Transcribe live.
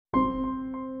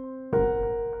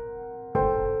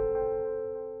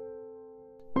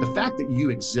fact that you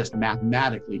exist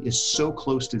mathematically is so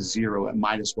close to zero, it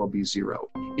might as well be zero.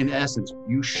 In essence,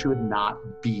 you should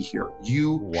not be here.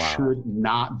 You should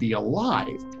not be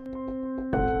alive.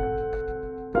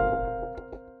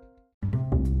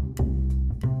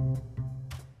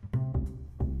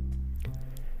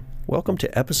 Welcome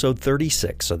to episode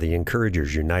 36 of the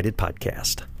Encouragers United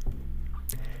podcast.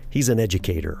 He's an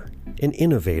educator, an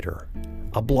innovator,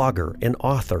 a blogger, an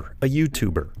author, a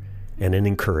YouTuber, and an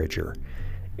encourager.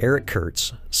 Eric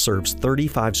Kurtz serves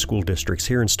 35 school districts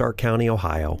here in Stark County,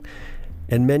 Ohio,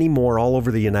 and many more all over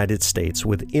the United States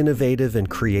with innovative and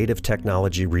creative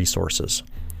technology resources.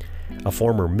 A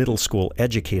former middle school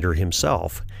educator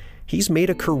himself, he's made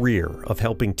a career of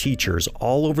helping teachers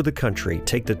all over the country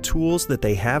take the tools that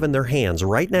they have in their hands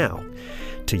right now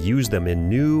to use them in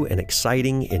new and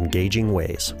exciting, engaging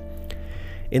ways.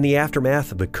 In the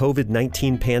aftermath of the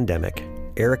COVID-19 pandemic,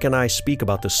 Eric and I speak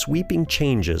about the sweeping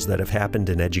changes that have happened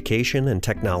in education and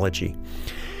technology.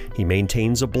 He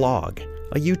maintains a blog,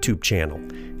 a YouTube channel,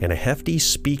 and a hefty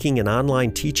speaking and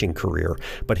online teaching career,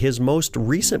 but his most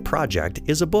recent project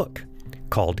is a book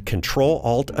called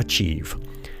Control-Alt-Achieve.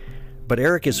 But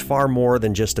Eric is far more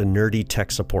than just a nerdy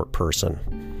tech support person.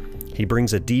 He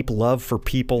brings a deep love for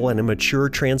people and a mature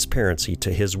transparency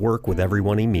to his work with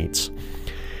everyone he meets.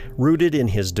 Rooted in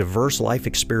his diverse life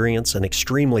experience and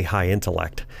extremely high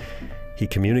intellect, he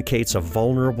communicates a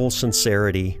vulnerable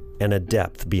sincerity and a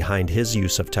depth behind his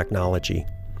use of technology.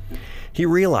 He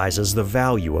realizes the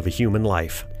value of a human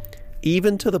life,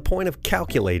 even to the point of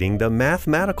calculating the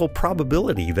mathematical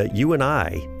probability that you and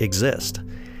I exist.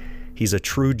 He's a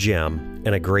true gem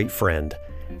and a great friend,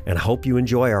 and I hope you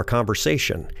enjoy our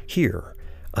conversation here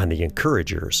on the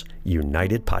Encouragers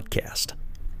United podcast.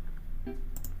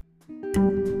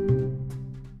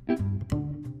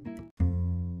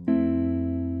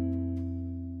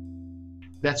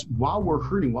 That's while we're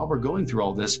hurting, while we're going through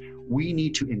all this, we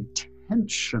need to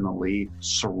intentionally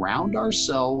surround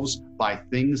ourselves by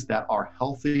things that are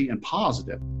healthy and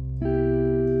positive.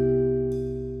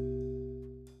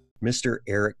 Mr.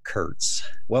 Eric Kurtz.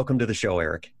 Welcome to the show,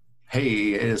 Eric.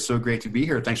 Hey, it is so great to be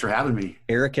here. Thanks for having me.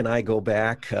 Eric and I go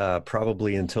back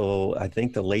probably until, I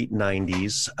think, the late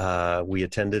 90s. We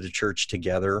attended a church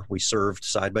together. We served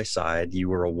side by side. You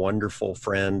were a wonderful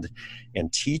friend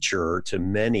and teacher to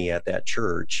many at that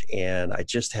church. And I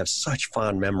just have such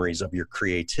fond memories of your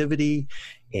creativity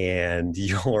and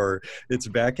it's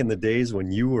back in the days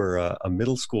when you were a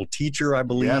middle school teacher, I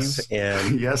believe. Yes.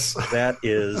 And yes. That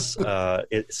is,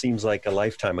 it seems like a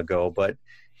lifetime ago, but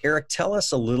Eric, tell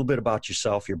us a little bit about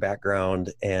yourself, your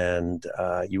background, and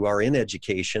you are in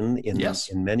education in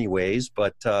many ways,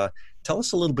 but tell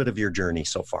us a little bit of your journey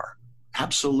so far.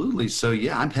 Absolutely. So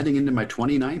I'm heading into my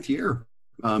 29th year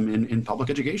in public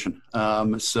education.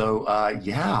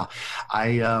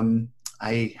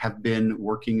 I have been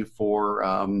working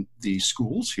for the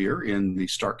schools here in the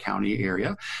Stark County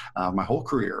area my whole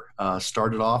career.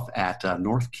 Started off at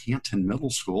North Canton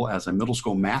Middle School as a middle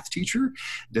school math teacher.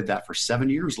 Did that for 7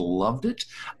 years, loved it,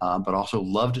 but also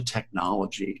loved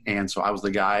technology. And so I was the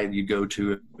guy you go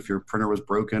to if your printer was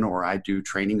broken, or I do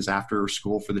trainings after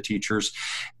school for the teachers.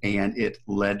 And it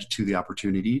led to the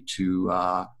opportunity to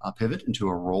pivot into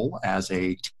a role as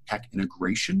a tech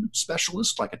integration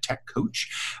specialist, like a tech coach.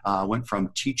 Went from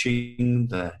teaching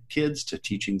the kids to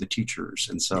teaching the teachers.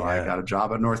 And so I got a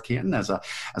job at North Canton as a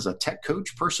tech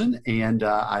coach person. And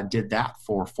I did that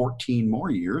for 14 more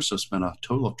years. So spent a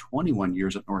total of 21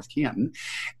 years at North Canton,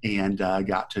 and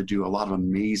got to do a lot of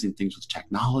amazing things with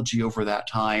technology over that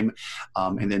time.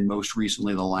 And then most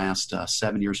recently, the last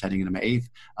 7 years heading into my 8th,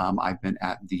 I've been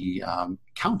at the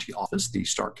county office, the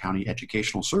Stark County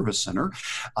Educational Service Center,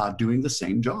 doing the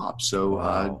same job.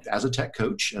 So as a tech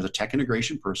coach, as a tech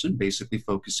integration person, basically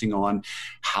focusing on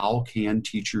how can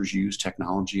teachers use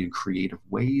technology in creative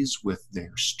ways with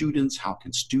their students, how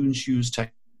can students use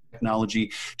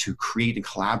technology to create and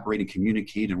collaborate and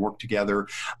communicate and work together.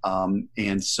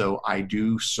 And so I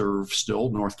do serve still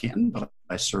North Canton, but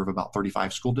I serve about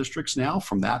 35 school districts now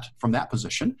from that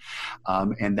position.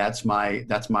 And that's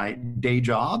my day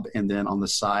job. And then on the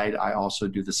side, I also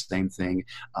do the same thing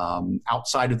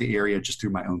outside of the area, just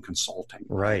through my own consulting.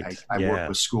 Right. I work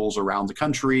with schools around the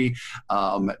country,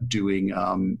 doing,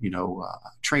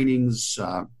 trainings,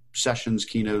 sessions,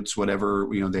 keynotes, whatever,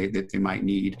 they might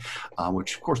need,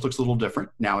 which of course looks a little different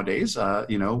nowadays,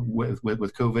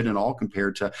 with COVID and all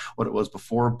compared to what it was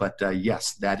before. But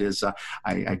yes, that is,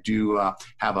 I do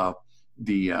have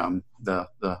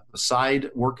the side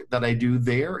work that I do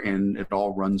there, and it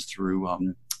all runs through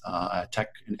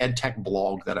an ed tech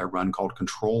blog that I run called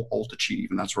Control Alt Achieve,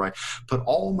 and that's where I put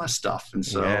all my stuff. And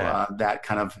so that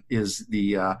kind of is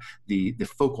the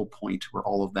focal point where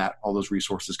all those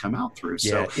resources come out through.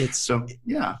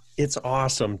 It's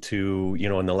awesome to,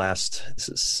 in the last,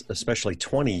 especially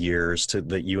 20 years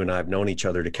that you and I have known each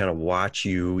other, to kind of watch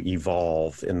you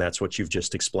evolve. And that's what you've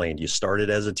just explained. You started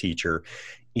as a teacher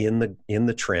in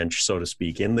the trench, so to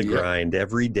speak, in the grind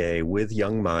every day with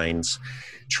young minds,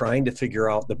 trying to figure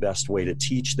out the best way to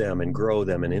teach them and grow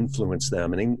them and influence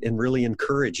them and really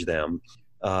encourage them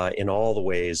in all the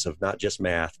ways of not just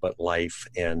math, but life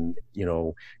and,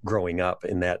 growing up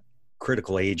in that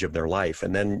critical age of their life.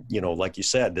 And then, like you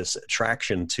said, this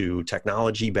attraction to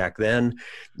technology back then,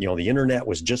 the internet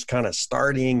was just kind of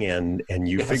starting and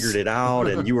you figured it out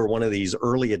and you were one of these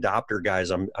early adopter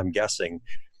guys, I'm guessing.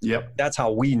 Yep. That's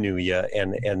how we knew you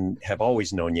and have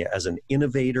always known you, as an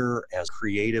innovator, as a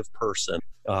creative person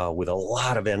with a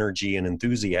lot of energy and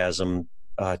enthusiasm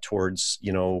towards,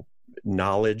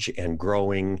 knowledge and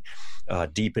growing,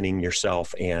 deepening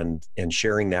yourself and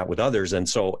sharing that with others. And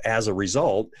so as a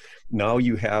result, now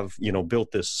you have,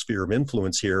 built this sphere of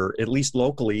influence here, at least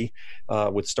locally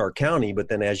with Stark County. But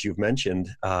then, as you've mentioned,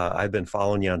 I've been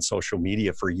following you on social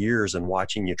media for years and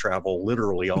watching you travel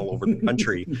literally all over the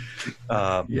country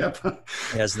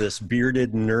as this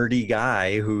bearded, nerdy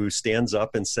guy who stands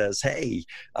up and says, hey,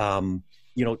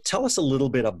 tell us a little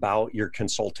bit about your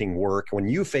consulting work. When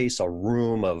you face a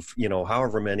room of,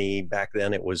 however many, back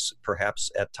then it was perhaps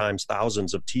at times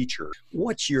thousands of teachers,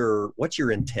 what's your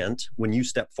intent when you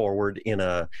step forward in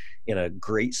a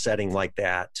great setting like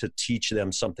that to teach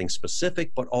them something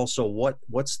specific, but also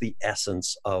what's the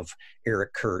essence of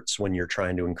Eric Kurtz when you're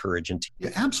trying to encourage and teach?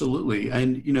 Yeah, absolutely.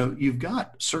 And, you've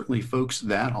got certainly folks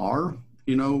that are,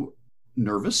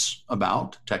 nervous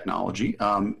about technology,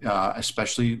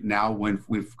 especially now when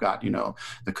we've got,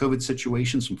 the COVID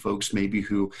situation, some folks maybe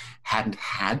who hadn't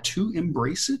had to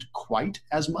embrace it quite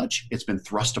as much. It's been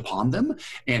thrust upon them.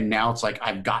 And now it's like,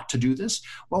 I've got to do this.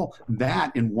 Well,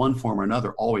 that in one form or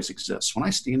another always exists. When I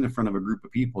stand in front of a group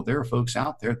of people, there are folks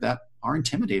out there that are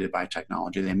intimidated by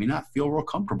technology. They may not feel real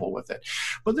comfortable with it.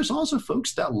 But there's also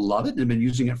folks that love it and have been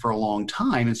using it for a long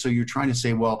time. And so you're trying to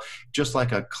say, well, just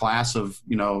like a class of,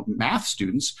 math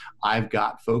students, I've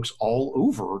got folks all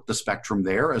over the spectrum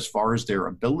there as far as their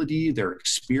ability, their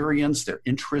experience, their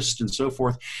interest, and so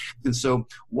forth. And so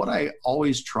what I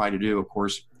always try to do, of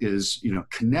course, is,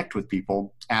 connect with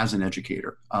people as an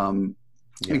educator.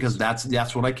 Yes. Because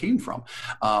that's what I came from.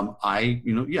 I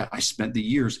spent the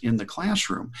years in the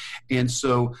classroom. And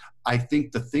so I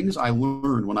think the things I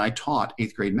learned when I taught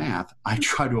 8th grade math, I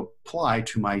try to apply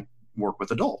to my work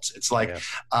with adults. It's like,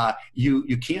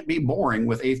 you can't be boring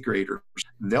with 8th graders.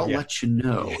 They'll let you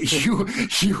know.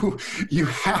 You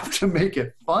have to make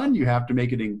it fun. You have to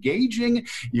make it engaging.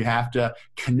 You have to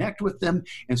connect with them.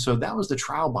 And so that was the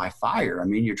trial by fire. I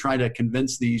mean, you're trying to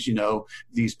convince these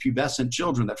pubescent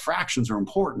children that fractions are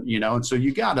important, and so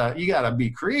you gotta be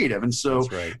creative. And so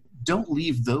don't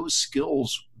leave those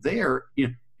skills there,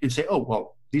 and say, oh,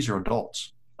 well, these are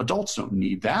adults. Adults don't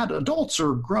need that. Adults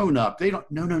are grown up. They don't.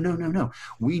 No.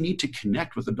 We need to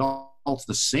connect with adults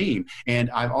the same.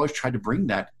 And I've always tried to bring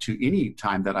that to any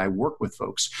time that I work with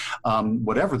folks,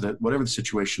 whatever the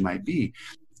situation might be.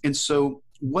 And so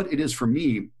what it is for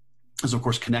me is, of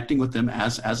course, connecting with them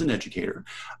as an educator,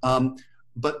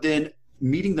 but then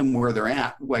meeting them where they're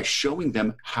at by showing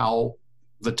them how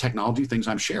the technology things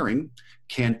I'm sharing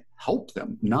can help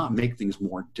them, not make things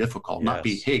more difficult, not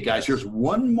be, hey guys, here's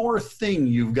one more thing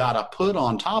you've got to put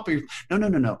on top of your,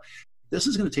 no. This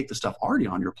is going to take the stuff already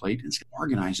on your plate. It's going to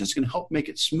organize. It's going to help make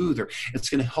it smoother. It's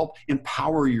going to help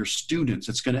empower your students.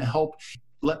 It's going to help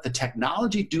let the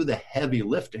technology do the heavy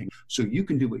lifting so you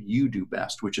can do what you do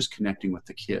best, which is connecting with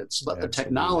the kids. Let the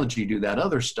technology do that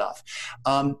other stuff.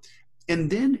 And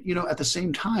then, at the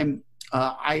same time,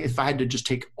 if I had to just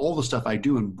take all the stuff I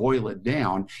do and boil it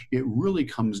down, it really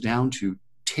comes down to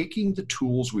taking the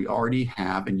tools we already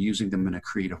have and using them in a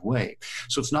creative way.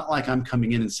 So it's not like I'm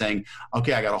coming in and saying,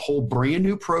 okay, I got a whole brand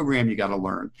new program you got to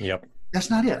learn. Yep. That's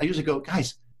not it. I usually go,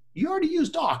 guys, you already use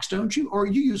Docs, don't you? Or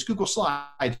you use Google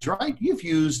Slides, right? You've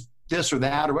used this or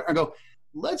that. Or I go,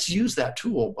 let's use that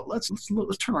tool, but let's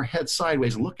turn our head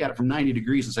sideways and look at it from 90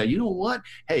 degrees and say, you know what?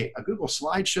 Hey, a Google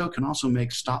slideshow can also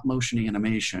make stop motion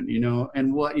animation,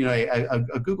 and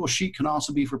a Google Sheet can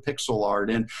also be for pixel art,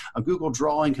 and a Google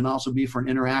Drawing can also be for an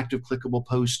interactive clickable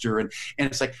poster. And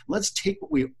it's like, let's take what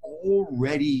we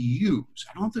already use.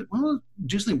 I don't have to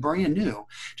do something brand new.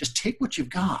 Just take what you've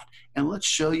got and let's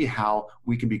show you how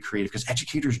we can be creative, because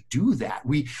educators do that.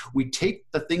 We take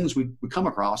the things we come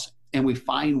across and we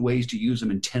find ways to use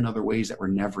them in 10 other ways that were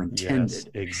never intended. Yes,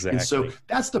 exactly. And so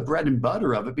that's the bread and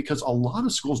butter of it, because a lot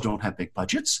of schools don't have big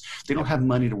budgets. They don't have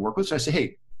money to work with. So I say,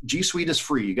 hey, G Suite is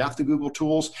free. You got the Google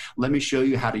tools. Let me show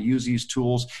you how to use these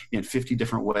tools in 50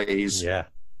 different ways. Yeah.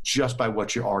 Just by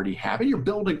what you already have. And you're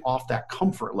building off that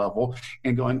comfort level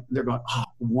and they're going, oh,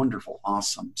 wonderful,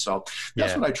 awesome. So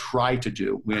that's what I try to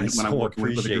do when I'm working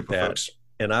with a group of folks.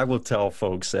 And I will tell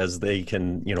folks as they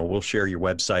can, we'll share your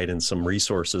website and some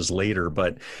resources later,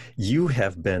 but you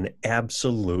have been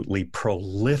absolutely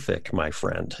prolific, my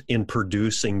friend, in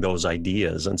producing those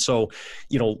ideas. And so,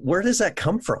 where does that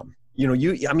come from?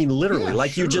 Literally,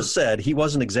 like you just said, he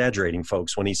wasn't exaggerating,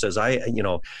 folks, when he says,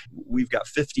 we've got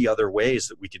 50 other ways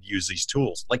that we could use these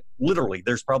tools. Like literally,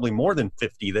 there's probably more than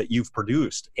 50 that you've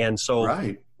produced. And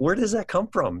so where does that come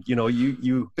from?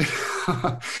 You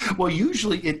Well,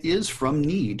 usually it is from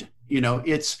need.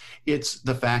 It's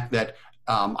the fact that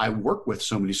I work with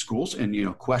so many schools,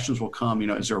 and questions will come.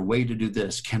 Is there a way to do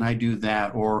this? Can I do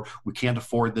that? Or we can't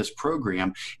afford this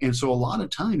program. And so a lot of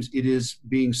times it is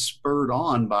being spurred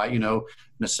on by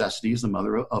necessity is the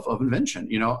mother of invention.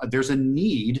 There's a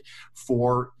need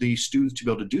for the students to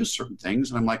be able to do certain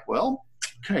things, and I'm like, well,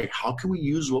 okay, how can we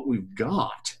use what we've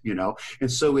got?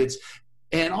 And so it's.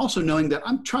 And also knowing that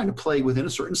I'm trying to play within a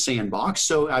certain sandbox.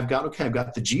 So I've got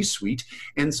the G Suite.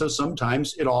 And so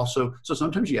sometimes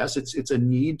yes, it's a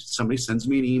need. Somebody sends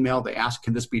me an email. They ask,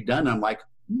 can this be done? And I'm like,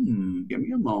 give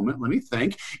me a moment. Let me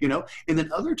think, and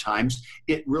then other times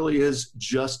it really is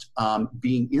just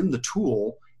being in the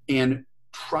tool and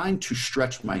trying to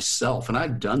stretch myself. And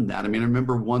I've done that. I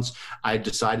remember once I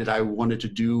decided I wanted to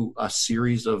do a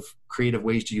series of creative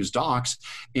ways to use Docs,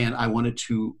 and I wanted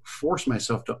to force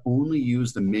myself to only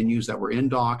use the menus that were in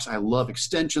Docs. I love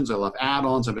extensions. I love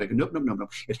add-ons. I'm like, nope.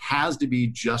 It has to be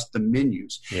just the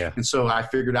menus. Yeah. And so I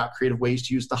figured out creative ways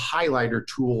to use the highlighter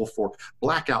tool for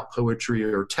blackout poetry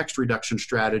or text reduction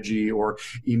strategy, or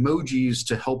emojis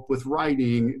to help with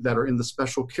writing that are in the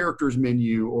special characters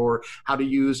menu, or how to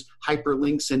use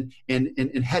hyperlinks and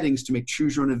headings to make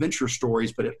choose your own adventure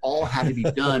stories. But it all had to be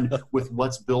done with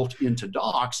what's built into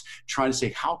Docs, trying to say,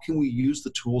 how can we use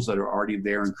the tools that are already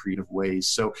there in creative ways?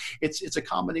 So it's a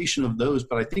combination of those,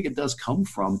 but I think it does come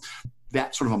from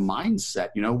that sort of a mindset.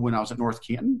 When I was at North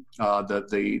Canton,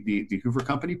 the Hoover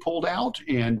Company pulled out,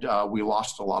 and we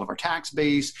lost a lot of our tax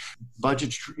base,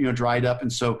 budgets dried up.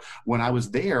 And so when I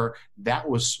was there, that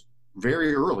was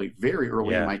very early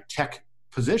in my tech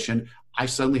position. I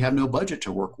suddenly have no budget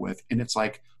to work with. And it's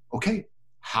like, okay,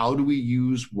 how do we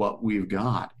use what we've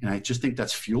got? And I just think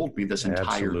that's fueled me this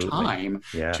entire time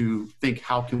to think,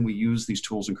 how can we use these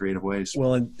tools in creative ways?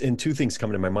 Well, and two things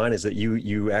come to my mind is that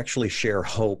you actually share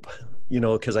hope,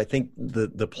 because I think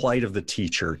the plight of the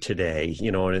teacher today,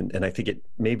 and I think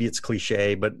maybe it's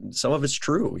cliche, but some of it's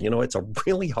true. It's a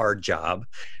really hard job.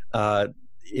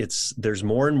 There's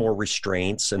more and more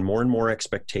restraints and more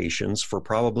expectations for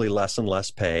probably less and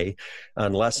less pay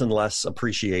and less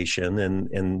appreciation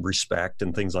and respect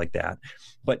and things like that.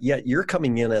 But yet you're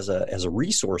coming in as a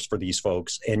resource for these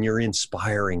folks, and you're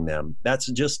inspiring them.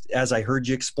 That's just, as I heard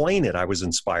you explain it, I was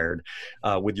inspired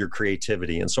with your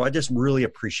creativity. And so I just really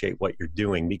appreciate what you're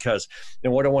doing, because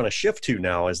what I want to shift to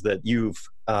now is that you've,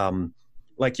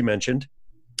 like you mentioned,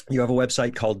 you have a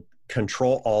website called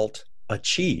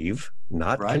Control-Alt-Achieve,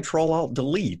 not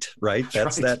Control-Alt-Delete, right?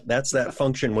 That's that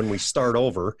function when we start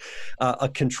over.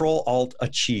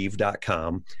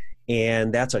 Control-Alt-Achieve.com.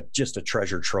 And that's just a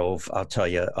treasure trove, I'll tell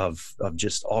you, of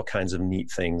just all kinds of neat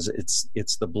things.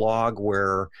 It's the blog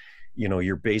where,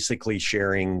 you're basically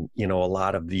sharing, a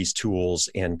lot of these tools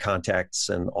and contacts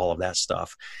and all of that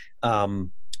stuff.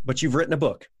 But you've written a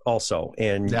book also,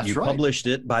 and you published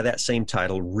it by that same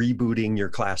title, Rebooting Your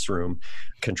Classroom,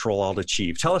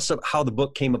 Control-Alt-Achieve. Tell us how the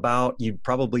book came about. You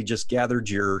probably just gathered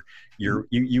you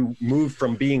moved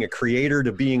from being a creator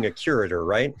to being a curator,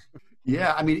 right?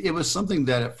 Yeah, it was something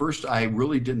that at first I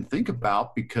really didn't think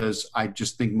about, because I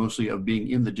just think mostly of being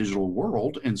in the digital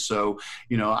world. And so,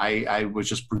 I was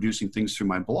just producing things through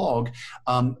my blog.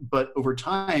 But over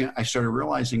time, I started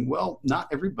realizing, well, not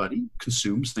everybody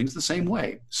consumes things the same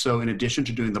way. So in addition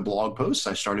to doing the blog posts,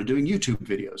 I started doing YouTube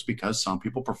videos, because some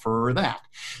people prefer that.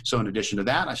 So in addition to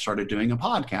that, I started doing a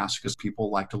podcast, because people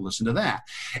like to listen to that.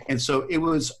 And so it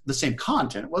was the same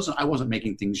content. I wasn't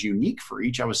making things unique for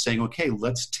each. I was saying, okay,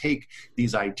 let's take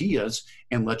these ideas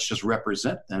and let's just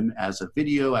represent them as a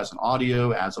video, as an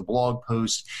audio, as a blog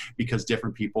post, because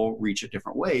different people reach it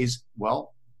different ways.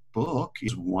 Well, book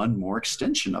is one more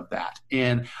extension of that.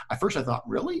 And at first I thought,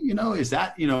 really, is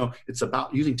that, it's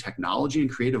about using technology in a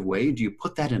creative way. Do you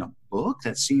put that in a book?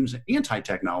 That seems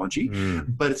anti-technology.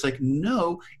 But it's like,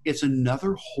 no, it's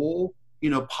another whole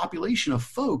population of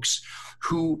folks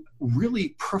who really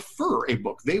prefer a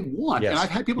book. They want, and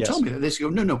I've had people tell me that. They say,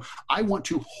 no, I want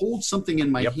to hold something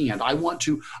in my hand. I want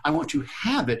to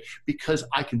have it because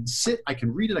I can sit, I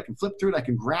can read it, I can flip through it, I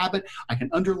can grab it, I can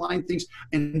underline things.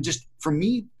 And just for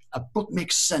me, a book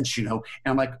makes sense, and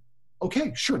I'm like,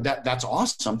 okay, sure, that's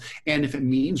awesome. And if it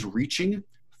means reaching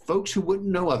folks who wouldn't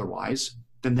know otherwise,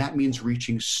 then that means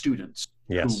reaching students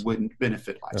who wouldn't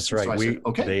benefit by it. That's right. So I said,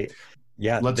 okay,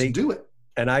 let's do it.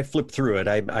 And I flipped through it.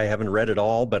 I haven't read it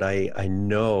all, but I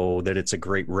know that it's a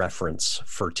great reference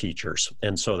for teachers.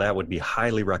 And so that would be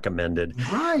highly recommended.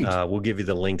 Right. We'll give you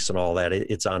the links and all that.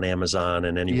 It's on Amazon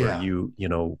and anywhere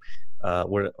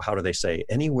how do they say?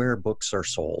 Anywhere books are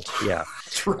sold. Yeah.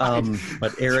 That's right.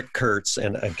 But Eric Kurtz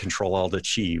and Control Alt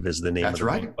Achieve is the name of the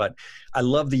book. But I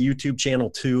love the YouTube channel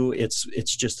too. It's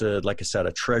just like I said,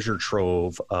 a treasure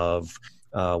trove of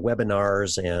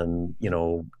webinars and,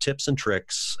 tips and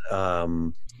tricks,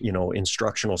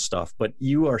 instructional stuff, but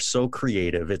you are so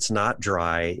creative. It's not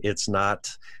dry. It's not,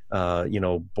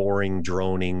 boring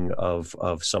droning of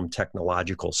some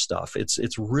technological stuff.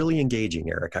 It's really engaging,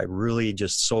 Eric. I really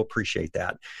just so appreciate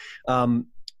that.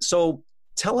 So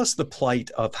tell us the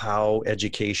plight of how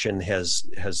education has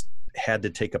had to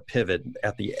take a pivot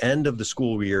at the end of the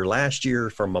school year last year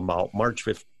from about March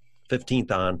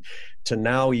 15th on to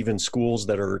now, even schools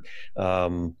that are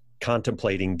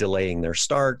contemplating delaying their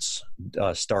starts,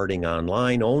 starting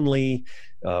online only,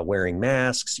 wearing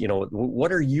masks.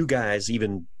 What are you guys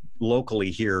even locally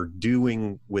here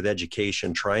doing with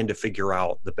education, trying to figure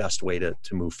out the best way to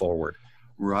move forward?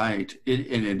 Right.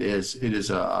 It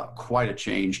is quite a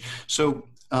change. So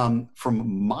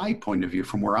from my point of view,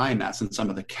 from where I'm at, since I'm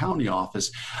at the county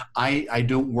office, I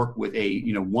don't work with a,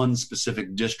 one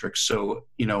specific district. So,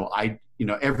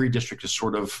 every district is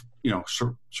sort of,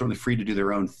 certainly free to do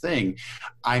their own thing.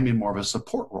 I'm in more of a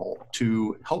support role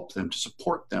to help them, to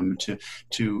support them,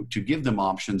 to give them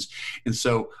options. And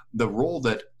so the role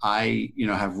that I,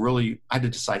 have really, I had to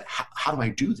decide, how do I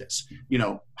do this?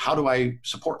 How do I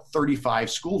support 35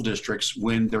 school districts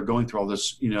when they're going through all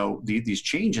this, these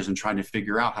changes and trying to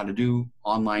figure out how to do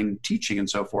online teaching and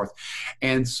so forth.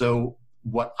 And so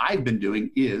what I've been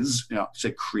doing is,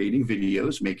 creating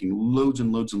videos, making loads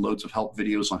and loads and loads of help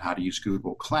videos on how to use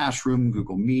Google Classroom,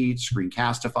 Google Meet,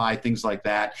 Screencastify, things like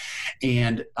that,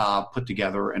 and put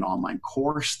together an online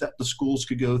course that the schools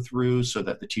could go through so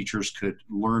that the teachers could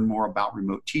learn more about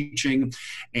remote teaching.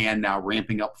 And now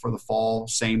ramping up for the fall,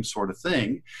 same sort of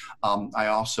thing. I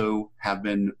also have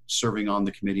been serving on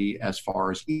the committee as far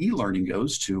as e-learning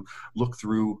goes to look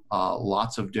through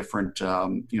lots of different,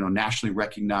 nationally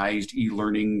recognized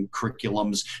e-learning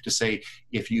curriculums to say,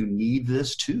 if you need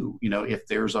this too, if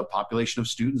there's a population of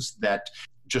students that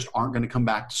just aren't going to come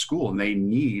back to school and they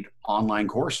need online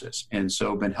courses. And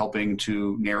so been helping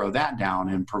to narrow that down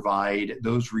and provide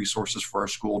those resources for our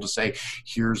school to say,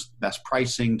 here's best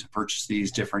pricing to purchase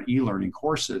these different e-learning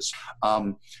courses.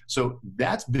 So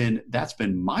that's been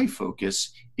my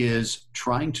focus, is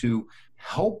trying to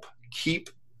help keep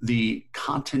the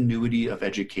continuity of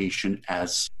education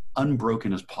as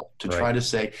unbroken as possible, to try to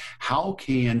say, how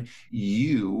can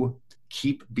you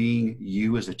keep being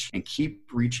you as a team and keep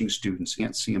reaching students,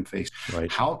 can't see them face.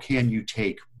 How can you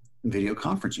take video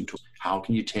conferencing tools? How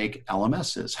can you take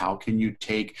LMSs? How can you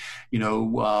take,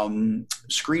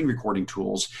 screen recording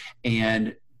tools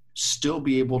and still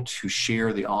be able to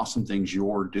share the awesome things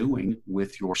you're doing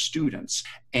with your students?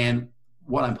 And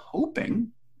what I'm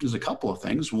hoping is a couple of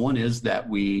things. One is that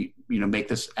we, make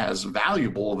this as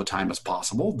valuable of a time as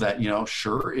possible, that,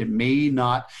 sure, it may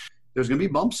not, there's going to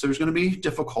be bumps, there's going to be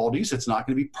difficulties. It's not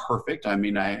going to be perfect. I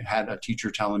mean, I had a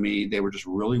teacher telling me they were just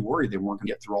really worried they weren't going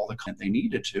to get through all the content they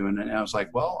needed to. And I was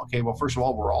like, well, first of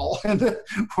all, we're all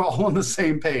on the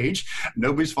same page.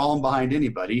 Nobody's falling behind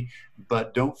anybody.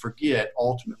 But don't forget,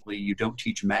 ultimately, you don't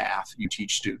teach math, you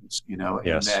teach students, and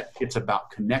that it's about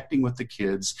connecting with the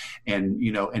kids and,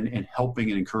 and helping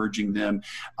and encouraging them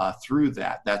through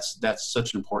that. That's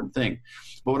such an important thing.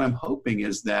 But what I'm hoping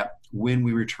is that when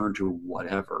we return to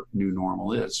whatever new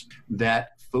normal is,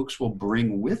 that folks will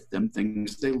bring with them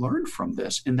things they learned from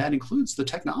this. And that includes the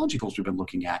technology tools we've been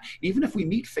looking at. Even if we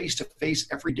meet face-to-face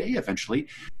every day eventually,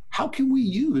 how can we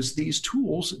use these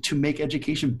tools to make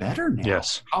education better now?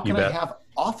 Yes, how can I have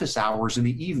office hours in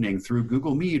the evening through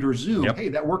Google Meet or Zoom. Yep. Hey,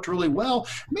 that worked really well.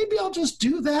 Maybe I'll just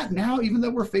do that now, even though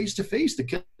we're face to face. The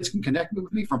kids can connect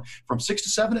with me from 6 to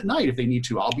 7 at night if they need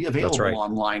to. I'll be available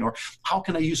online. Or how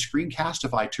can I use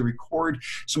Screencastify to record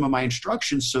some of my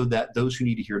instructions so that those who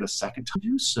need to hear it a second time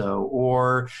do so?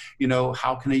 Or,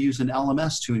 how can I use an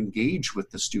LMS to engage with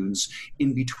the students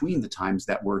in between the times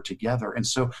that we're together? And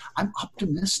so I'm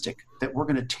optimistic that we're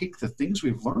going to take the things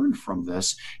we've learned from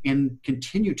this and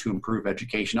continue to improve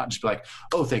education, not just be like,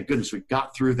 oh, thank goodness we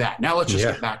got through that. Now let's just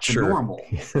get back to normal.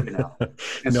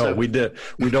 No, we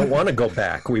don't want to go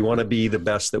back. We want to be the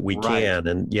best that we can.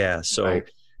 And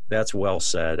that's well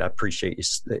said. I appreciate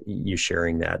you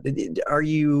sharing that.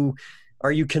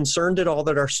 Are you concerned at all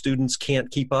that our students can't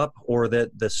keep up, or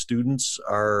that the students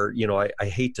are, I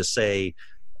hate to say,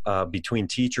 between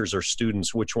teachers or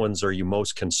students, which ones are you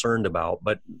most concerned about?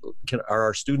 But are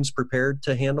our students prepared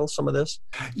to handle some of this?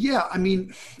 Yeah,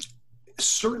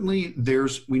 certainly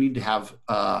we need to have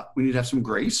some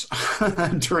grace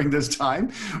during this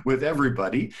time with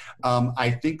everybody. I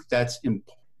think that's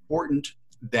important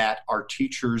that our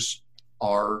teachers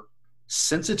are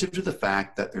sensitive to the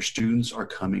fact that their students are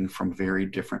coming from very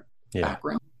different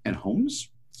backgrounds and homes,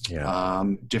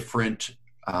 different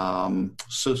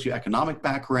socioeconomic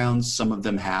backgrounds. Some of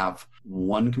them have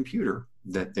one computer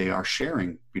that they are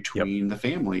sharing between the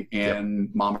family,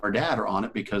 and mom or dad are on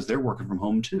it because they're working from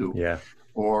home too.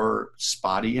 Or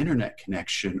spotty internet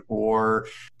connection, or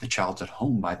the child's at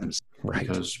home by themselves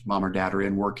because mom or dad are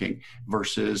in working,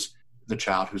 versus the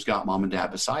child who's got mom and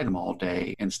dad beside them all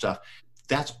day and stuff.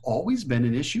 That's always been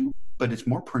an issue, but it's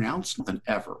more pronounced than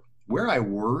ever. Where I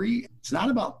worry, it's not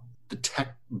about the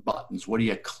tech buttons. What do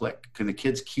you click? Can the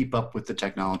kids keep up with the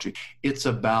technology? It's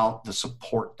about the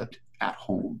support that at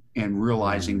home, and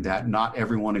realizing that not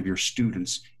every one of your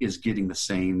students is getting the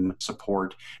same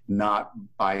support, not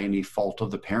by any fault of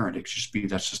the parent.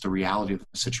 That's just the reality of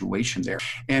the situation there.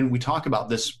 And we talk about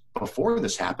this before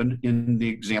this happened in the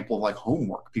example of like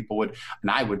homework.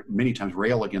 I would many times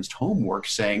rail against homework,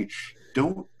 saying,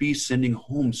 don't be sending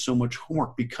home so much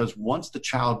homework, because once the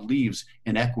child leaves,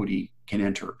 inequity can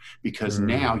enter, because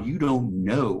now you don't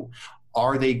know,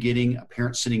 are they getting a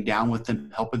parent sitting down with them,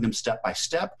 helping them step by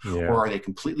step, or are they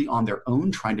completely on their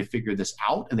own trying to figure this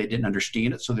out and they didn't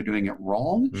understand it, so they're doing it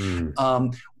wrong?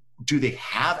 Do they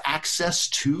have access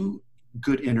to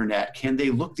good internet? Can they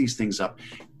look these things up?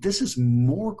 This is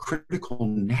more critical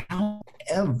now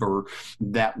ever,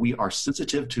 that we are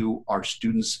sensitive to our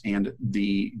students and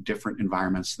the different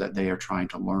environments that they are trying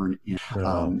to learn in,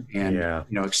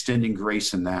 extending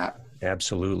grace in that.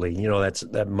 Absolutely.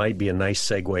 That might be a nice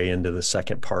segue into the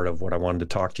second part of what I wanted to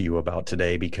talk to you about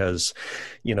today, because,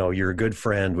 you're a good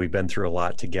friend. We've been through a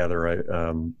lot together.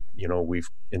 We've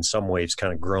in some ways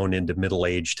kind of grown into middle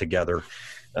age together.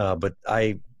 But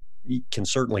I can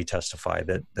certainly testify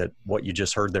that what you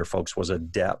just heard there, folks, was a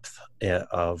depth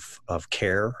of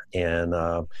care and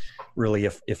really,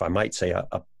 if I might say,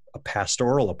 a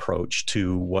pastoral approach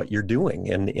to what you're doing,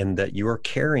 and that you are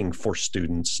caring for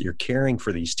students, you're caring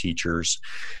for these teachers.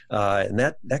 And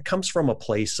that comes from a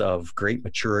place of great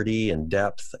maturity and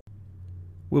depth.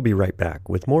 We'll be right back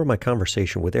with more of my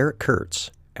conversation with Eric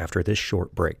Kurtz after this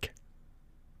short break.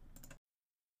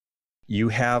 You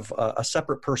have a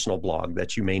separate personal blog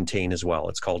that you maintain as well.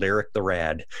 It's called Eric the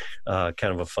Rad, kind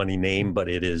of a funny name, but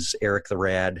it is Eric the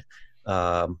Rad.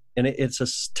 And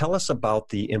tell us about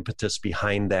the impetus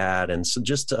behind that. And so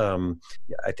just,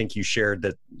 I think you shared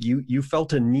that you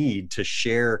felt a need to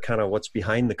share kind of what's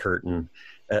behind the curtain,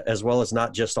 as well as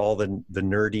not just all the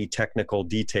nerdy technical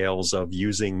details of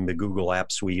using the Google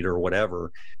App Suite or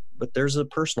whatever, but there's a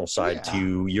personal side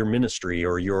to your ministry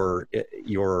or your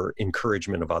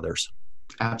encouragement of others.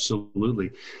 Absolutely.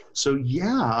 So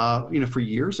for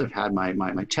years I've had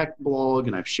my tech blog,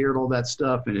 and I've shared all that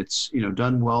stuff, and it's,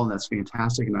 done well, and that's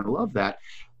fantastic. And I love that.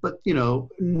 But,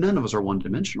 none of us are one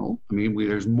dimensional.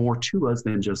 There's more to us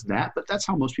than just that, but that's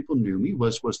how most people knew me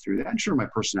was through that. And sure, my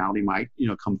personality might,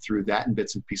 come through that in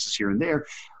bits and pieces here and there.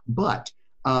 But,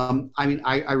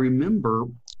 I remember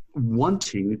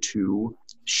wanting to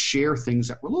share things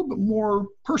that were a little bit more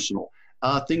personal.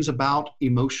 Things about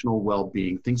emotional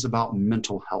well-being, things about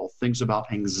mental health, things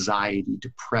about anxiety,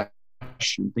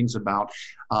 depression, things about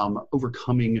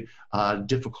overcoming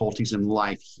difficulties in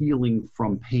life, healing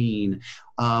from pain,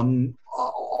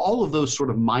 all of those sort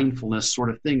of mindfulness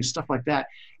sort of things, stuff like that.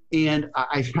 And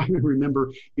I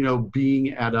remember,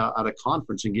 being at a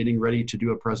conference and getting ready to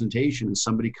do a presentation, and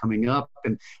somebody coming up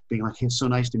and being like, "Hey, it's so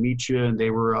nice to meet you." And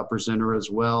they were a presenter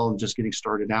as well and just getting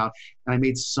started out. And I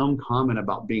made some comment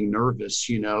about being nervous,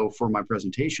 for my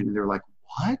presentation. And they're like,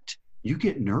 "What? You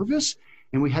get nervous?"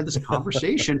 And we had this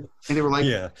conversation and they were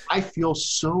like, I feel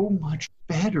so much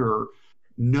better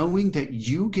knowing that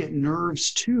you get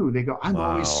nerves too. They go, I'm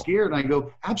always scared. And I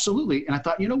go, absolutely. And I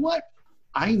thought, you know what?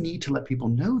 I need to let people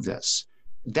know this.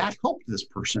 That helped this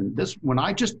person. When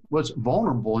I just was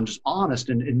vulnerable and just honest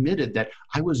and admitted that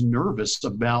I was nervous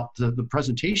about the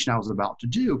presentation I was about to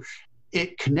do,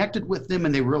 it connected with them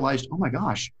and they realized, oh my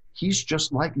gosh, he's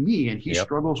just like me and he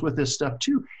struggles with this stuff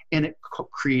too. And it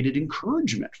created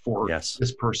encouragement for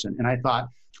this person. And I thought,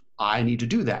 I need to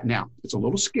do that. Now, it's a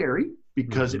little scary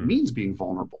because it means being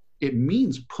vulnerable. It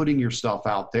means putting yourself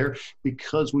out there,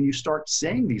 because when you start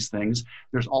saying these things,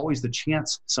 there's always the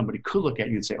chance somebody could look at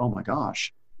you and say, oh my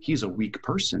gosh, he's a weak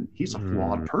person. He's a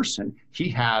flawed person. He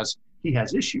has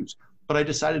issues. But I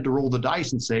decided to roll the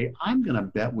dice and say, I'm going to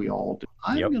bet we all do.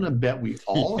 I'm going to bet we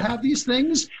all have these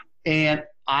things. And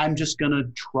I'm just going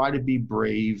to try to be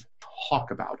brave,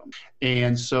 talk about them.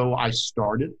 And so I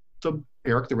started the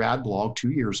Eric the Rad blog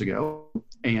 2 years ago,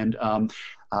 and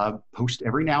post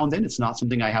every now and then. It's not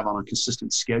something I have on a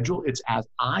consistent schedule. It's as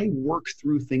I work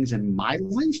through things in my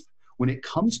life, when it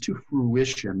comes to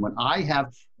fruition, when I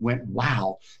have went,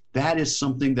 wow, that is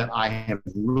something that I have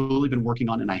really been working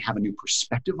on and I have a new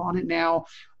perspective on it now.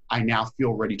 I now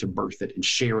feel ready to birth it and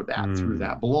share that through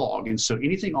that blog. And so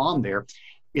anything on there,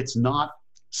 it's not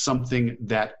something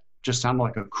that just sounded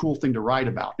like a cool thing to write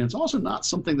about. And it's also not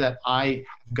something that I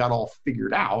got all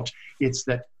figured out. It's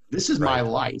that this is my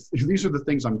life. These are the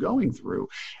things I'm going through.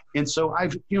 And so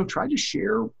I've, tried to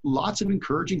share lots of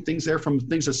encouraging things there, from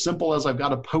things as simple as I've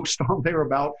got a post on there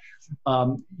about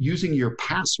using your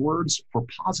passwords for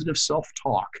positive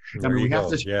self-talk. I mean, we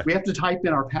have to type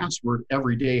in our password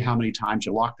every day, how many times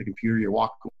you lock the computer, you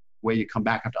walk away, you come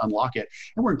back, have to unlock it.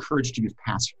 And we're encouraged to use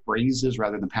passphrases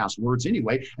rather than passwords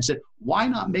anyway. I said, why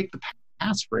not make the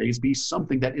passphrase be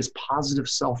something that is positive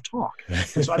self-talk?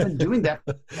 And so I've been doing that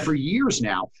for years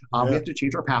now. We have to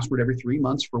change our password every 3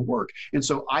 months for work. And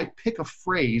so I pick a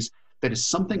phrase that is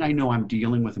something I know I'm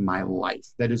dealing with in my life,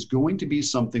 that is going to be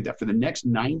something that for the next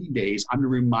 90 days, I'm going to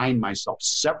remind myself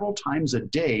several times a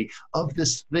day of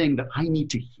this thing that I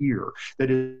need to hear, that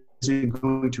is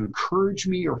going to encourage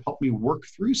me or help me work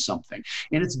through something.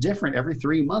 And it's different every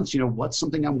 3 months. What's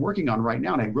something I'm working on right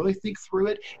now? And I really think through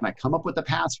it and I come up with a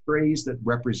passphrase that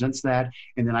represents that.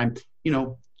 And then I'm,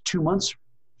 2 months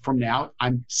from now,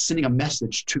 I'm sending a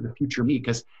message to the future me,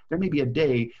 because there may be a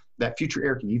day that future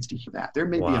Eric needs to hear that. There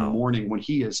may be a morning when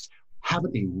he is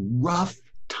having a rough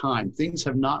time. Things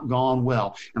have not gone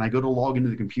well. And I go to log into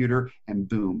the computer and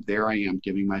boom, there I am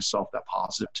giving myself that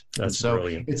positive. That's so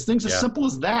brilliant. It's things as simple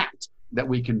as that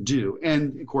we can do.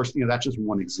 And of course, that's just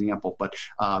one example, but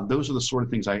those are the sort of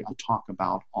things I talk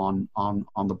about on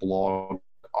the blog.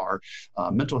 Are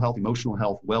mental health, emotional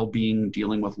health, well-being,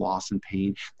 dealing with loss and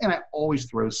pain, and I always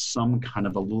throw some kind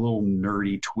of a little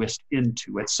nerdy twist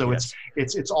into it. So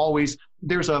it's always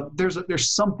there's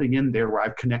something in there where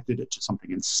I've connected it to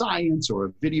something in science or a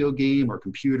video game or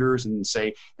computers, and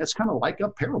say it's kind of like a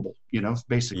parable,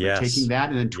 basically taking that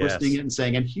and then twisting it and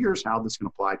saying, and here's how this can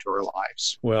apply to our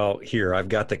lives. Well, here I've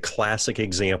got the classic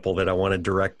example that I want to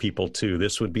direct people to.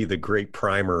 This would be the great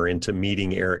primer into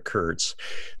meeting Eric Curts.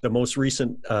 The most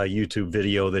recent YouTube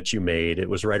video that you made, it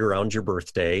was right around your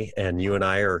birthday, and you and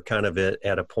I are kind of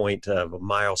at a point of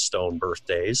milestone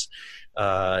birthdays.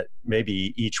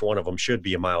 Maybe each one of them should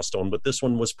be a milestone, but this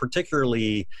one was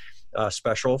particularly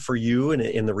special for you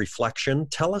in the reflection.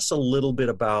 Tell us a little bit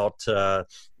about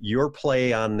your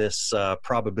play on this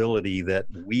probability that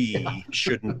we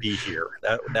shouldn't be here.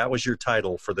 That was your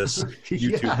title for this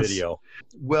YouTube video.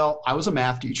 Well, I was a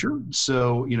math teacher,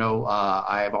 so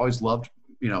I have always loved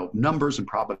numbers and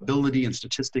probability and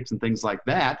statistics and things like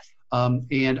that.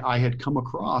 And I had come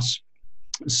across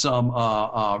some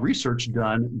research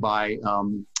done by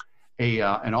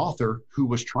an author who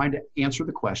was trying to answer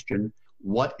the question,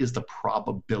 what is the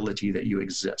probability that you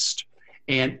exist?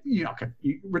 And,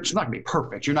 it's not going to be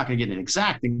perfect. You're not going to get an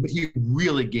exact thing, but he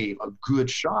really gave a good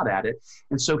shot at it.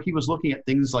 And so he was looking at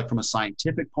things like from a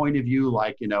scientific point of view,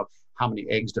 like, how many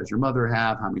eggs does your mother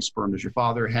have? How many sperm does your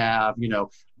father have?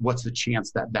 What's the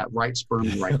chance that right sperm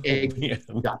and right egg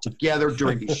got together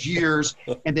during these years?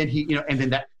 And then and then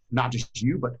that, not just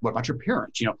you, but what about your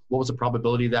parents? What was the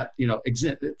probability that,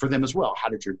 exist for them as well? How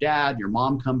did your dad, your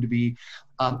mom come to be?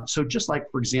 So just like,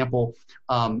 for example,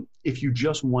 if you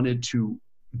just wanted to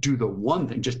do the one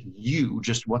thing,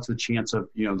 just what's the chance of,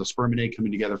 the sperm and egg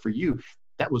coming together for you?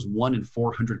 That was 1 in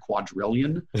 400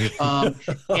 quadrillion.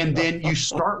 And then you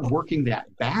start working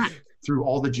that back through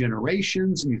all the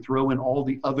generations and you throw in all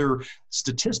the other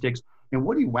statistics. And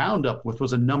what he wound up with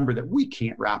was a number that we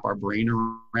can't wrap our brain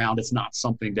around. It's not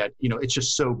something that, it's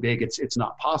just so big, it's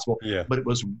not possible. Yeah. But it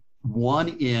was 1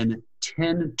 in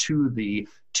 10 to the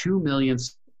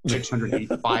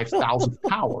 2,685,000th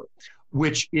power,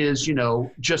 which is,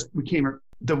 just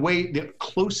the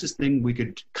closest thing we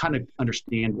could kind of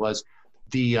understand was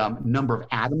the number of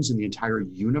atoms in the entire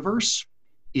universe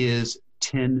is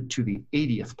 10 to the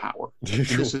 80th power. And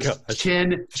this is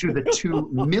 10 to the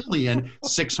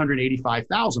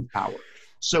 2,685,000th power.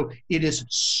 So it is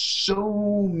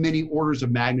so many orders of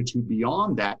magnitude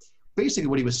beyond that. Basically,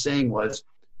 what he was saying was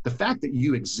the fact that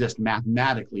you exist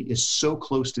mathematically is so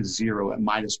close to zero, it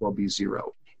might as well be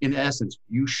zero. In essence,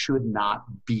 you should not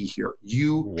be here.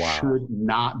 You should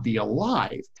not be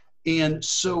alive. And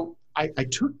so I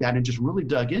took that and just really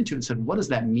dug into it and said, what does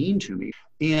that mean to me?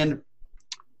 And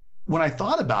when I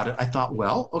thought about it, I thought,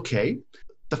 well, okay,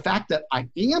 the fact that I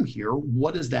am here,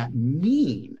 what does that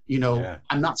mean?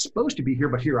 I'm not supposed to be here,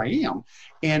 but here I am.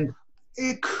 And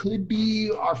it could be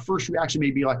our first reaction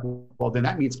may be like, well, then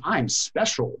that means I'm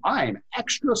special. I'm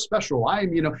extra special.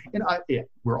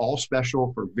 We're all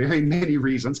special for very many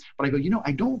reasons. But I go,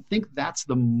 I don't think that's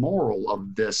the moral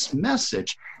of this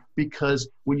message. Because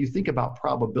when you think about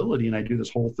probability, and I do this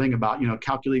whole thing about,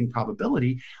 calculating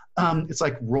probability, it's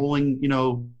like rolling,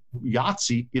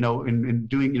 Yahtzee, and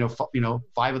doing,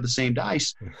 5 of the same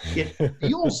dice. It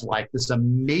feels like this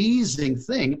amazing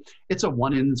thing. It's a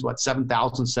 1 in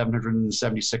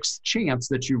 7,776 chance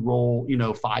that you roll,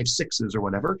 5 6s or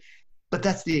whatever. But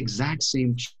that's the exact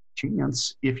same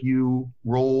chance if you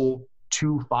roll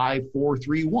 2 5 4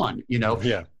 3 1.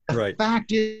 Yeah, right. The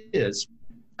fact is,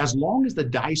 as long as the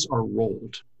dice are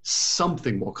rolled,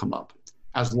 something will come up.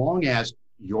 As long as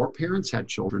your parents had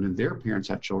children and their parents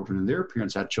had children and their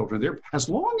parents had children, as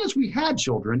long as we had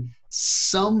children,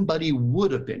 somebody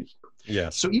would have been here.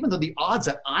 Yes. So even though the odds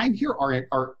that I'm here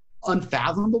are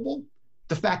unfathomable,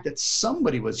 the fact that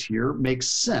somebody was here makes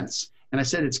sense. And I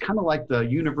said, it's kind of like the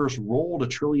universe rolled a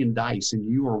trillion dice and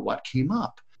you are what came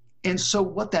up. And so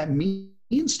what that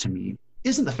means to me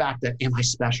isn't the fact that am I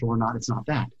special or not? It's not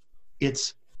that.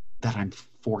 It's that I'm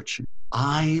fortunate.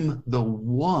 I'm the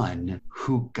one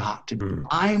who got to be.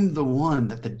 I'm the one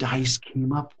that the dice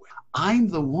came up with. I'm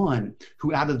the one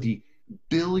who, out of the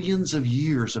billions of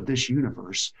years of this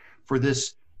universe, for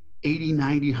this 80,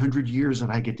 90, 100 years that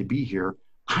I get to be here,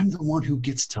 I'm the one who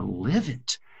gets to live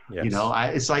it. Yes.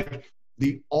 It's like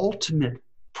the ultimate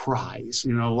prize,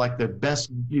 like the best,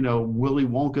 Willy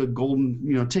Wonka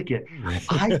golden, ticket.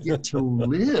 I get to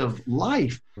live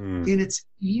life. And it's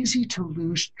easy to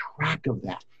lose track of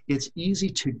that. It's easy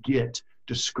to get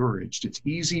discouraged. It's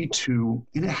easy to,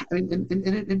 and I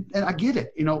get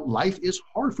it. Life is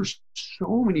hard for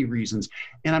so many reasons.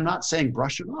 And I'm not saying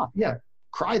brush it off. Yeah,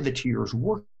 cry the tears,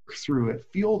 work through it,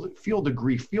 feel the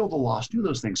grief, feel the loss, do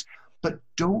those things. But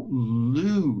don't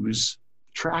lose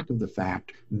track of the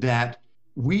fact that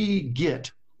we get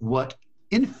what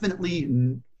an infinite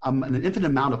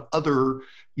amount of other,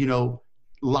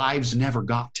 lives never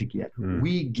got to get.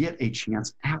 We get a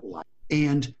chance at life.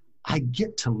 And I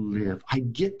get to live. I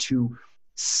get to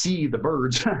see the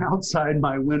birds outside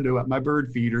my window at my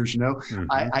bird feeders,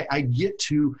 I get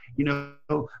to,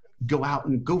 go out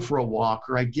and go for a walk,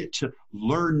 or I get to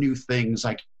learn new things.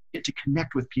 I get to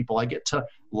connect with people. I get to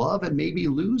love and maybe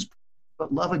lose,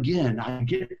 but love again. I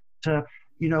get to,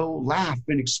 laugh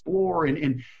and explore.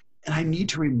 And I need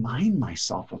to remind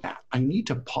myself of that. I need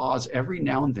to pause every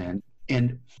now and then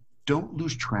and don't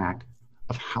lose track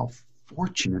of how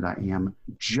fortunate I am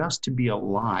just to be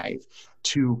alive,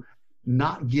 to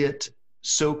not get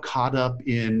so caught up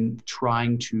in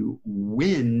trying to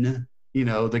win,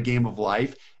 the game of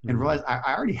life, and realize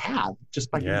I already have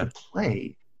just by getting to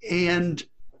play, and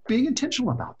being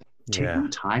intentional about that, taking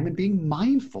time and being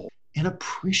mindful and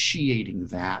appreciating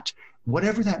that,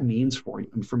 whatever that means for you.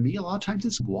 And for me, a lot of times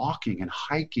it's walking and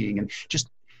hiking and just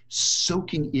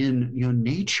soaking in,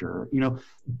 nature,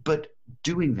 but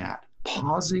doing that,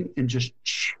 pausing and just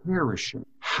cherishing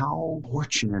how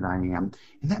fortunate I am.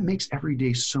 And that makes every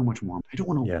day so much more. I don't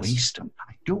want to waste them.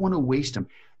 I don't want to waste them.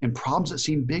 And problems that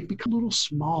seem big become a little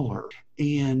smaller.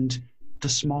 And the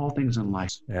small things in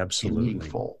life are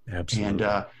meaningful. Absolutely. And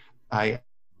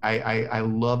I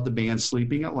love the band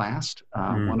Sleeping at Last,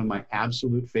 one of my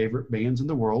absolute favorite bands in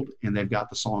the world. And they've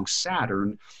got the song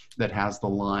Saturn that has the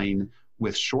line,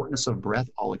 "With shortness of breath,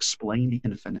 I'll explain the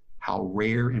infinite, how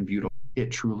rare and beautiful it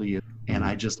truly is." And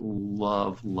I just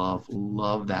love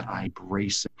that. I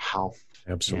embrace it. How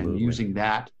absolutely. And using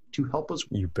that to help us.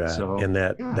 You bet. So, and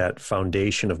that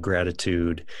foundation of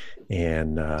gratitude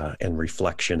and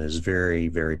reflection is very,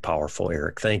 very powerful,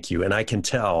 Eric. Thank you. And I can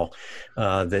tell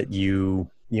that you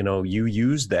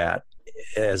use that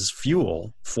as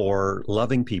fuel for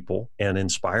loving people and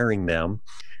inspiring them,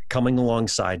 coming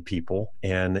alongside people,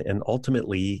 and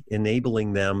ultimately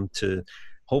enabling them to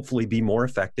hopefully be more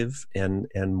effective and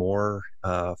more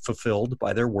fulfilled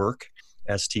by their work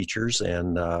as teachers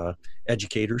and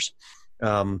educators.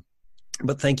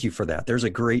 But thank you for that. There's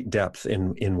a great depth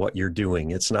in what you're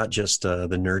doing. It's not just the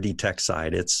nerdy tech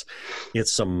side. It's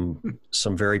some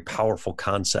very powerful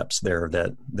concepts there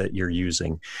that you're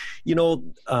using.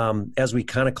 As we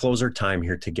kind of close our time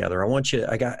here together,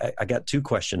 I got two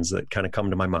questions that kind of come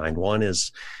to my mind. One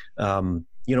is,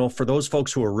 for those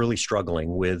folks who are really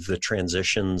struggling with the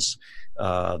transitions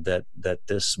that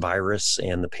this virus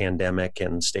and the pandemic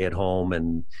and stay at home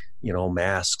and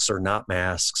masks or not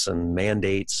masks and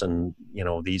mandates and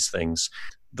these things,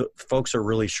 the folks are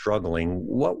really struggling.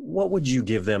 What would you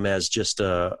give them as just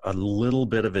a little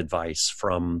bit of advice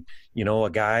from a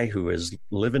guy who is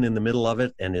living in the middle of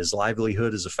it and his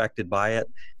livelihood is affected by it?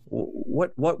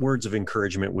 What words of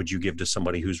encouragement would you give to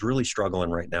somebody who's really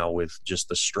struggling right now with just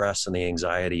the stress and the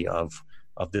anxiety of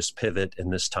this pivot in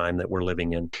this time that we're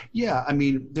living in? Yeah, I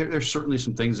mean, there's certainly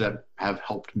some things that have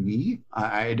helped me.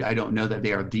 I don't know that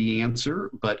they are the answer,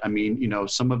 but I mean,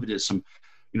 some of it is some,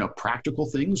 practical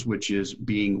things, which is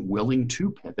being willing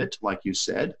to pivot, like you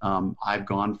said. I've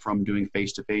gone from doing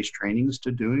face-to-face trainings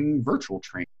to doing virtual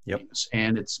trainings. Yep.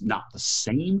 And it's not the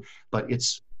same, but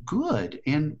it's good.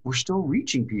 And we're still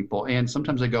reaching people. And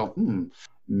sometimes I go,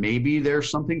 maybe there's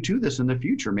something to this in the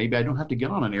future. Maybe I don't have to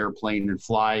get on an airplane and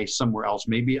fly somewhere else.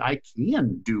 Maybe I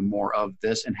can do more of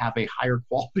this and have a higher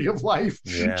quality of life,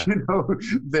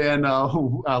 than a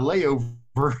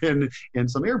layover in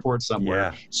some airport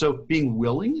somewhere. Yeah. So being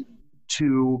willing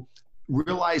to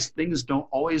realize things aren't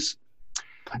always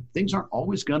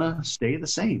going to stay the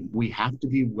same. We have to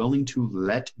be willing to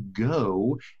let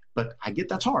go. But I get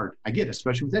that's hard. I get it,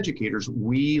 especially with educators.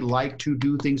 We like to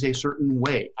do things a certain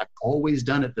way. I've always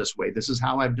done it this way. This is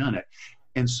how I've done it.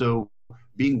 And so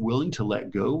being willing to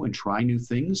let go and try new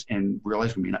things and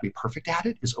realize we may not be perfect at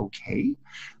it is okay.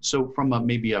 So from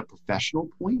maybe a professional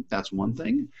point, that's one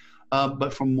thing.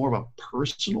 But from more of a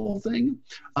personal thing,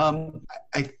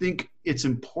 I think it's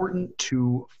important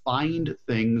to find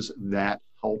things that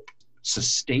help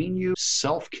sustain you.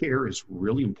 Self-care is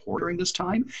really important during this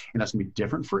time, and that's going to be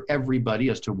different for everybody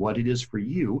as to what it is for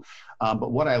you.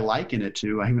 But what I liken it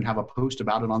to, I even have a post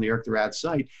about it on the Eric the Rad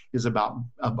site, is about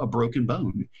a broken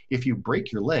bone. If you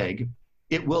break your leg,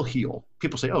 it will heal.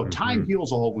 People say, time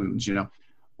heals all wounds,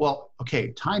 Well,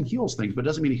 okay, time heals things, but it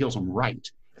doesn't mean it heals them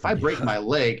right. If I break my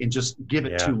leg and just give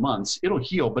it 2 months, it'll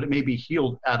heal, but it may be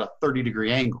healed at a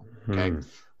 30-degree angle, okay?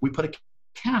 We put a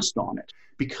cast on it,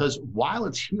 because while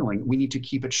it's healing, we need to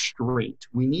keep it straight.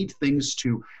 We need things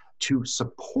to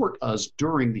support us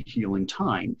during the healing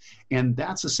time. And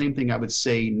that's the same thing I would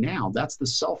say now. That's the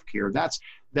self-care. That's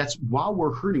while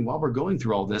we're hurting, while we're going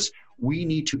through all this, we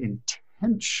need to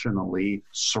intentionally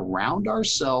surround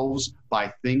ourselves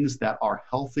by things that are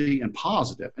healthy and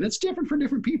positive. And it's different for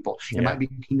different people. It might be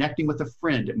connecting with a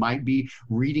friend. It might be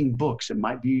reading books. It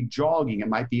might be jogging. It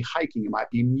might be hiking. It might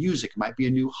be music. It might be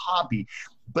a new hobby.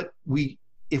 But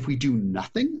if we do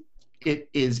nothing, it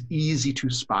is easy to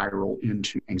spiral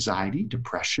into anxiety,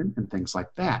 depression, and things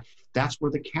like that. That's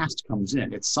where the cast comes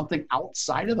in. It's something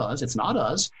outside of us. It's not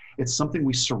us. It's something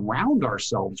we surround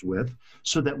ourselves with,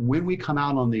 so that when we come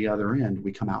out on the other end,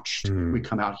 we come out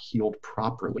healed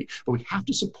properly. But we have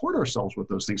to support ourselves with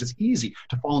those things. It's easy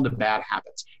to fall into bad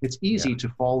habits. It's easy to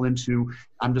fall into,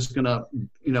 I'm just going to,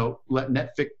 let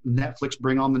Netflix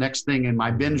bring on the next thing in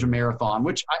my binge marathon,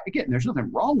 which again, there's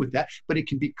nothing wrong with that, but it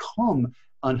can become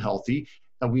unhealthy.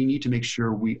 We need to make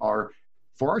sure we are,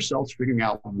 for ourselves, figuring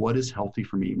out what is healthy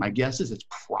for me. My guess is it's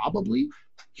probably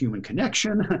human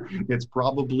connection. It's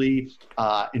probably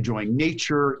enjoying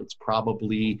nature. It's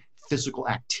probably physical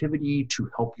activity to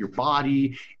help your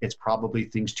body. It's probably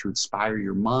things to inspire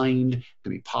your mind. It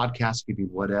could be podcasts, it could be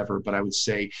whatever. But I would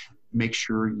say make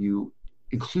sure you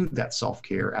include that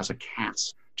self-care as a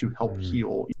cast to help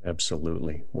heal.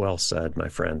 Absolutely. Well said, my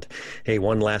friend. Hey,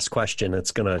 one last question.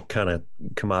 It's going to kind of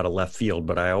come out of left field,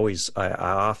 but I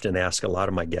often ask a lot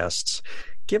of my guests,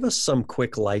 give us some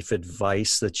quick life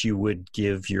advice that you would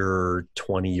give your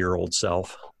 20-year-old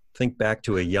self. Think back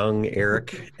to a young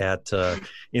Eric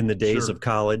in the days of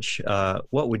college.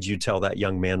 What would you tell that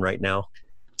young man right now?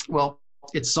 Well,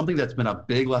 it's something that's been a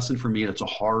big lesson for me. It's a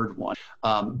hard one,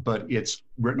 but it's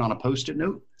written on a Post-it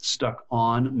note stuck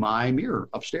on my mirror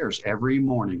upstairs every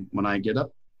morning when I get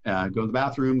up. go to the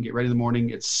bathroom, get ready in the morning.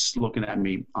 It's looking at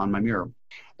me on my mirror.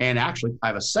 And actually, I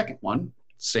have a second one,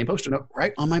 same Post-it note,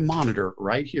 right on my monitor,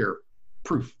 right here.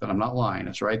 Proof that I'm not lying.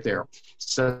 It's right there. It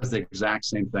says the exact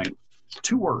same thing.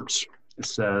 2 words. It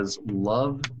says,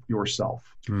 love yourself.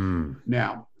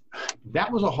 Now,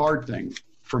 that was a hard thing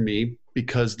for me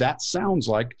because that sounds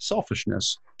like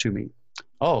selfishness to me.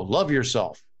 Oh, love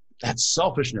yourself. That's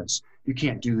selfishness. You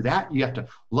can't do that. You have to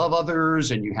love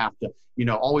others, and you have to,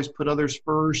 always put others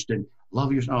first and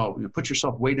love yourself. Oh, put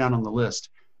yourself way down on the list.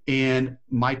 And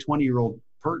my 20-year-old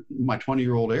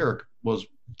Eric was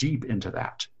deep into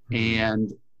that.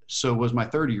 And so was my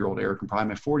 30-year-old Eric and probably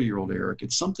my 40-year-old Eric.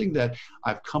 It's something that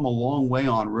I've come a long way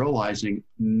on realizing,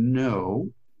 no,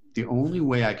 the only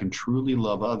way I can truly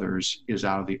love others is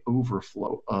out of the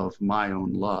overflow of my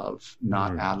own love,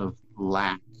 not out of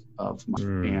lack of my.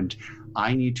 And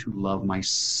I need to love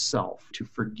myself, to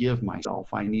forgive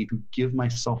myself. I need to give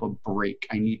myself a break.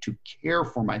 I need to care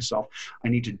for myself. I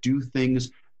need to do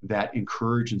things that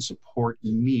encourage and support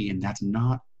me. And that's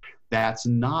not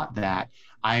that.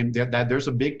 There's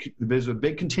a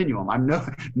big continuum. I'm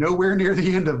nowhere near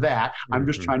the end of that. I'm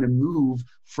just trying to move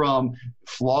from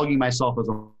flogging myself as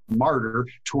a martyr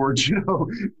towards,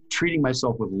 treating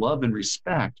myself with love and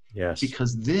respect. Yes.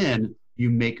 Because then you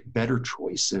make better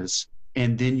choices,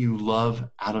 and then you love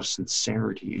out of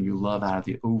sincerity, and you love out of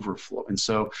the overflow. And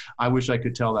so I wish I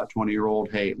could tell that 20-year-old,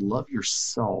 hey, love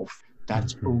yourself.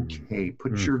 That's okay.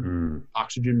 Put your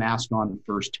oxygen mask on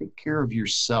first. Take care of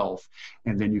yourself,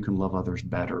 and then you can love others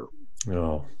better.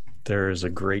 Oh, there is a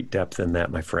great depth in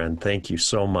that, my friend. Thank you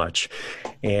so much.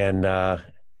 And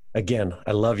again,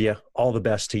 I love you. All the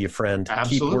best to you, friend.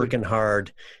 Absolutely. Keep working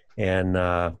hard.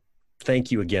 And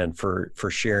thank you again for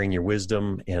sharing your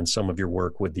wisdom and some of your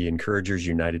work with the Encouragers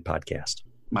United podcast.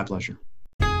 My pleasure.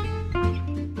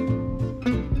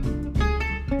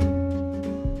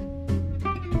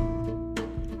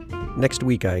 Next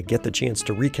week, I get the chance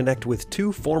to reconnect with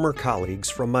 2 former colleagues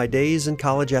from my days in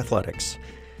college athletics,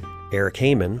 Eric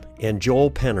Heyman and Joel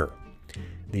Penner.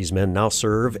 These men now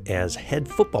serve as head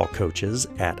football coaches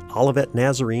at Olivet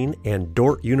Nazarene and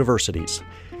Dordt Universities.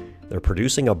 They're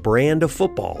producing a brand of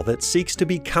football that seeks to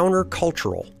be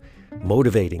countercultural,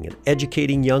 motivating and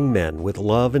educating young men with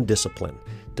love and discipline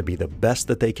to be the best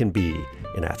that they can be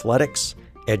in athletics,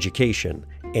 education,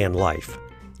 and life.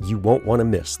 You won't want to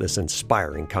miss this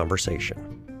inspiring conversation.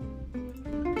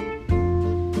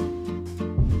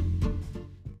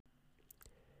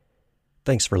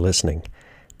 Thanks for listening.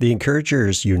 The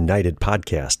Encouragers United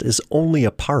podcast is only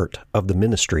a part of the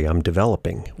ministry I'm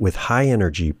developing with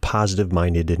high-energy,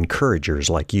 positive-minded encouragers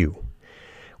like you.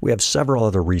 We have several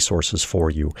other resources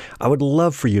for you. I would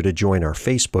love for you to join our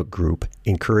Facebook group,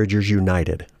 Encouragers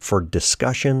United, for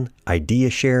discussion,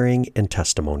 idea sharing, and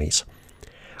testimonies.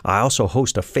 I also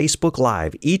host a Facebook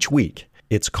Live each week.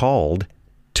 It's called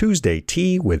Tuesday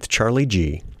Tea with Charlie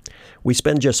G. We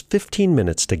spend just 15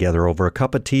 minutes together over a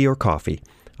cup of tea or coffee.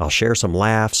 I'll share some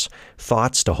laughs,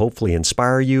 thoughts to hopefully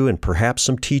inspire you, and perhaps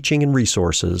some teaching and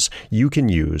resources you can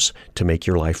use to make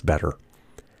your life better.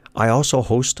 I also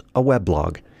host a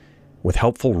weblog with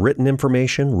helpful written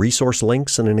information, resource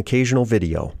links, and an occasional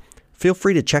video. Feel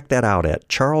free to check that out at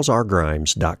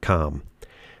charlesrgrimes.com.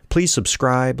 Please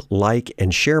subscribe, like,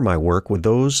 and share my work with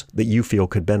those that you feel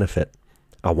could benefit.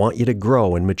 I want you to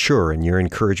grow and mature in your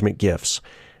encouragement gifts.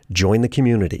 Join the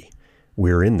community.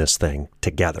 We're in this thing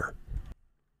together.